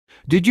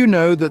Did you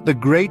know that the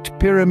Great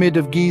Pyramid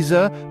of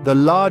Giza, the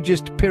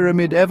largest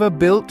pyramid ever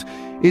built,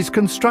 is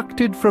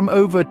constructed from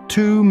over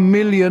 2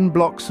 million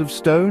blocks of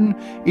stone,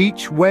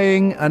 each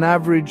weighing an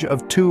average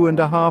of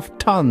 2.5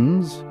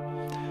 tons?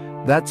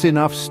 That's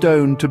enough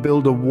stone to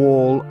build a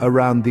wall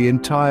around the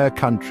entire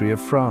country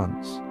of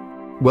France.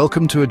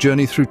 Welcome to a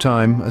journey through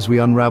time as we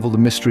unravel the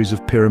mysteries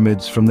of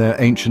pyramids from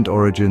their ancient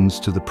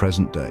origins to the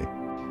present day.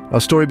 Our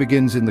story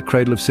begins in the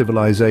cradle of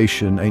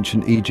civilization,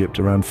 ancient Egypt,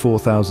 around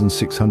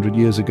 4,600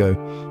 years ago.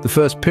 The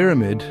first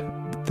pyramid,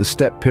 the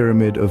step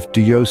pyramid of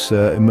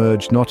Djoser,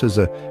 emerged not as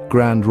a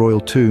grand royal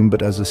tomb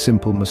but as a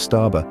simple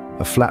mastaba,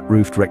 a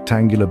flat-roofed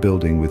rectangular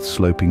building with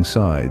sloping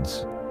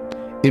sides.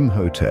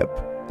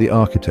 Imhotep, the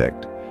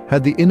architect,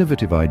 had the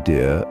innovative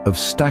idea of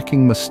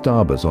stacking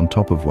mastabas on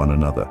top of one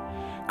another,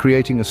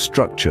 creating a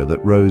structure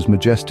that rose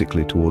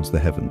majestically towards the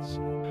heavens.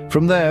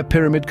 From there,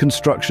 pyramid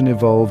construction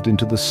evolved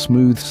into the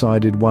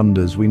smooth-sided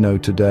wonders we know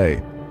today.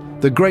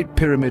 The Great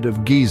Pyramid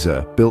of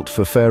Giza, built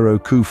for Pharaoh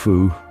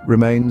Khufu,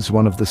 remains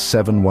one of the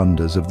 7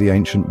 wonders of the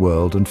ancient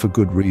world, and for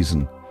good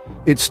reason.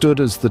 It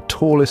stood as the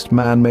tallest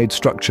man-made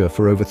structure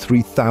for over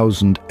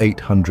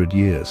 3,800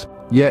 years.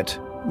 Yet,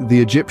 the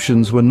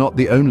Egyptians were not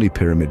the only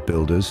pyramid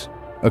builders.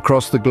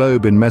 Across the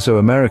globe in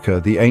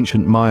Mesoamerica, the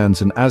ancient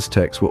Mayans and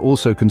Aztecs were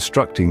also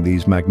constructing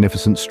these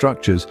magnificent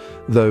structures,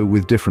 though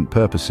with different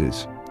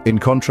purposes. In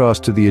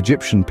contrast to the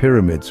Egyptian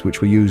pyramids,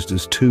 which were used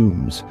as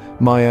tombs,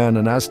 Mayan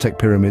and Aztec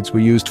pyramids were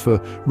used for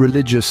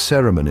religious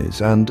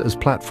ceremonies and as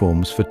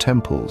platforms for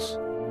temples.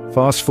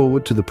 Fast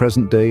forward to the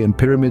present day, and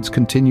pyramids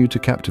continue to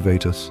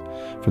captivate us.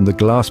 From the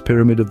glass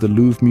pyramid of the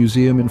Louvre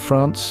Museum in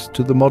France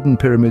to the modern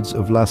pyramids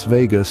of Las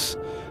Vegas,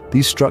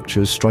 these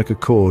structures strike a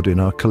chord in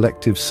our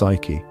collective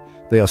psyche.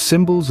 They are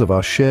symbols of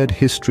our shared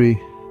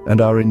history and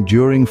our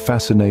enduring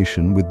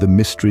fascination with the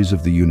mysteries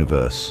of the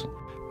universe.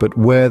 But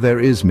where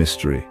there is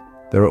mystery,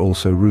 there are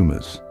also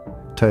rumors.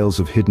 Tales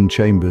of hidden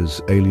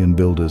chambers, alien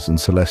builders, and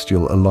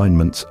celestial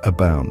alignments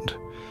abound.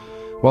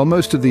 While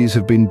most of these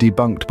have been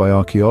debunked by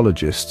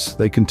archaeologists,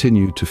 they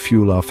continue to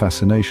fuel our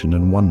fascination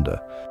and wonder.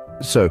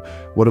 So,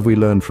 what have we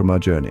learned from our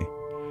journey?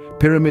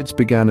 Pyramids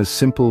began as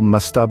simple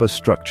mastaba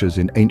structures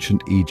in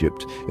ancient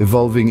Egypt,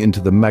 evolving into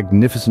the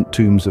magnificent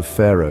tombs of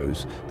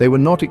pharaohs. They were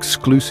not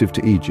exclusive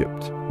to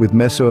Egypt, with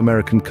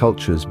Mesoamerican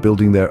cultures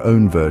building their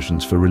own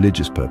versions for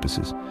religious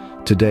purposes.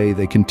 Today,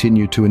 they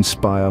continue to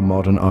inspire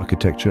modern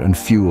architecture and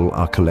fuel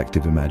our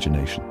collective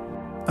imagination.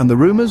 And the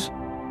rumors?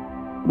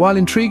 While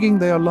intriguing,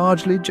 they are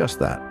largely just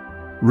that,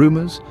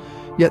 rumors,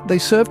 yet they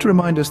serve to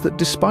remind us that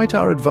despite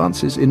our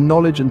advances in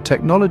knowledge and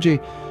technology,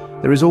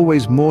 there is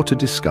always more to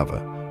discover,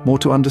 more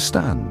to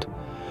understand.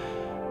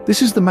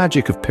 This is the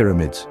magic of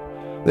pyramids.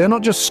 They are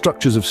not just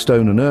structures of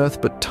stone and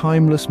earth, but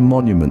timeless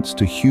monuments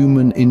to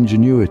human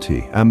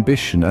ingenuity,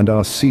 ambition, and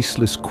our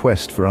ceaseless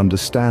quest for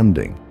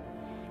understanding.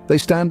 They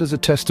stand as a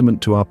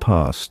testament to our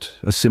past,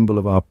 a symbol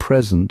of our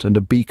present, and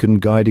a beacon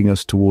guiding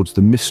us towards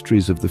the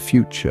mysteries of the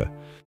future.